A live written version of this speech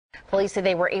Police say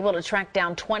they were able to track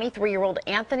down 23-year-old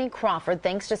Anthony Crawford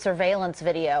thanks to surveillance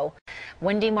video.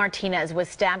 Wendy Martinez was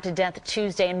stabbed to death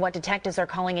Tuesday in what detectives are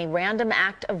calling a random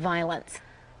act of violence.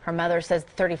 Her mother says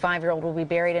the 35-year-old will be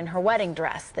buried in her wedding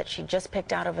dress that she just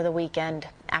picked out over the weekend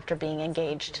after being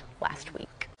engaged last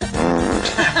week.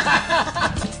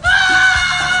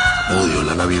 Odio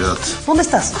la Navidad. ¿Dónde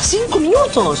estás? A 5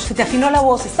 minutos. Se te afinó la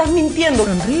voz. Estás mintiendo.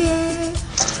 Sonríe.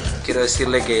 Quiero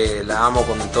decirle que la amo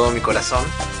con todo mi corazón.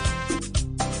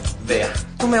 Vea.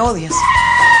 Tú me odias.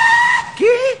 ¿Qué?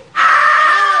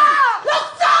 ¡Ah! ¡Los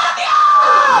odio!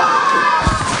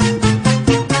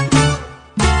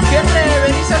 ¿Siempre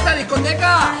venís a esta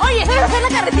discoteca? Oye, ¿sabes hacer la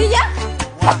carretilla?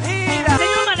 ¡Mira! ¡Te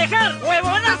iba a manejar,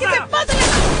 huevonaza! ¿Qué te pasa?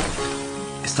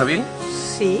 ¿Está bien?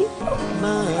 Sí.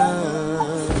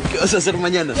 ¿Qué vas a hacer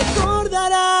mañana? Te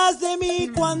acordarás de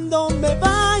mí cuando me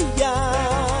vaya.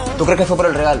 ¿Tú crees que fue por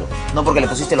el regalo? No porque le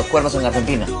pusiste los cuernos en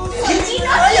Argentina. Sibille.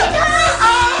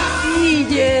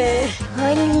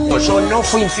 Yo no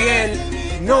fui infiel.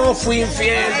 No fui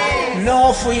infiel.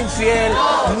 No fui infiel.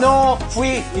 No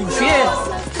fui infiel.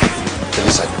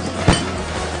 Feliz año.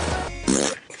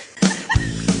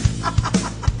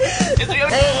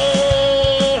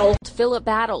 Philip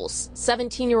Battles,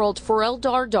 17-year-old Pharrell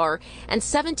Dardar, and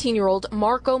 17-year-old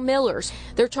Marco Millers.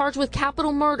 They're charged with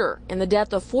capital murder in the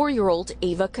death of 4-year-old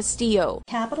Ava Castillo.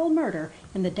 Capital murder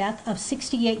in the death of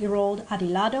 68-year-old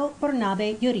Adelado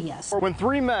Bernabe Urias. When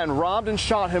 3 men robbed and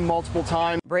shot him multiple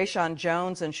times. Brayshawn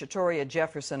Jones and Shatoria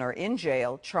Jefferson are in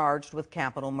jail, charged with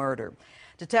capital murder.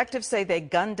 Detectives say they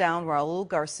gunned down Raul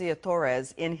Garcia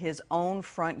Torres in his own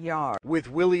front yard. With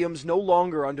Williams no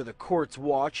longer under the court's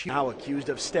watch, now accused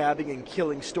of stabbing and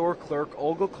killing store clerk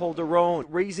Olga Calderon,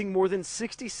 raising more than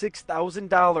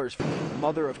 $66,000 for the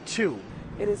mother of 2.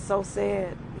 It is so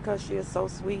sad because she is so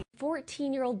sweet.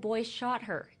 14-year-old boy shot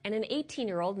her, and an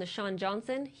 18-year-old, Nashawn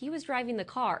Johnson, he was driving the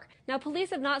car. Now,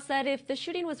 police have not said if the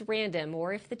shooting was random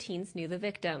or if the teens knew the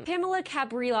victim. Pamela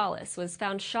Cabriales was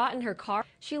found shot in her car.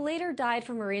 She later died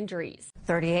from her injuries.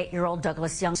 38-year-old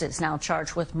Douglas Young is now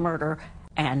charged with murder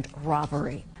and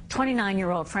robbery.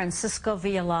 29-year-old Francisco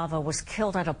Villalava was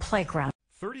killed at a playground.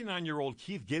 39-year-old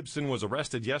Keith Gibson was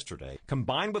arrested yesterday.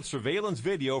 Combined with surveillance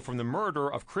video from the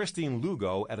murder of Christine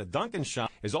Lugo at a Dunkin' shop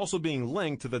is also being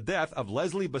linked to the death of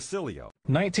Leslie Basilio.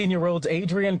 19-year-olds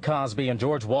Adrian Cosby and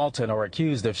George Walton are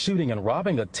accused of shooting and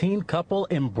robbing a teen couple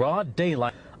in broad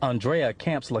daylight. Andrea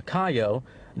Camps-Lacayo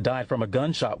died from a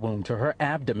gunshot wound to her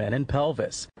abdomen and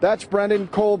pelvis. That's Brendan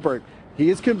Colbert. He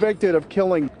is convicted of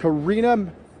killing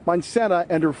Karina Mancena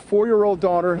and her 4-year-old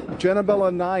daughter,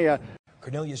 Jenabella Naya.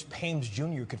 Cornelius Pames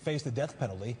Jr. could face the death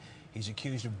penalty. He's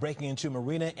accused of breaking into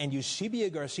Marina and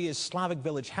Eusebia Garcia's Slavic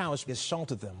Village house. He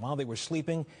assaulted them while they were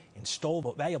sleeping and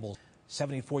stole valuables.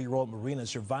 74-year-old Marina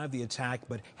survived the attack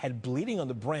but had bleeding on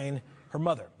the brain. Her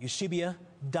mother, Eusebia,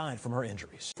 died from her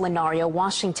injuries. Lenario,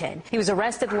 Washington. He was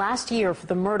arrested last year for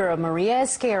the murder of Maria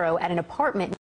Esquero at an apartment.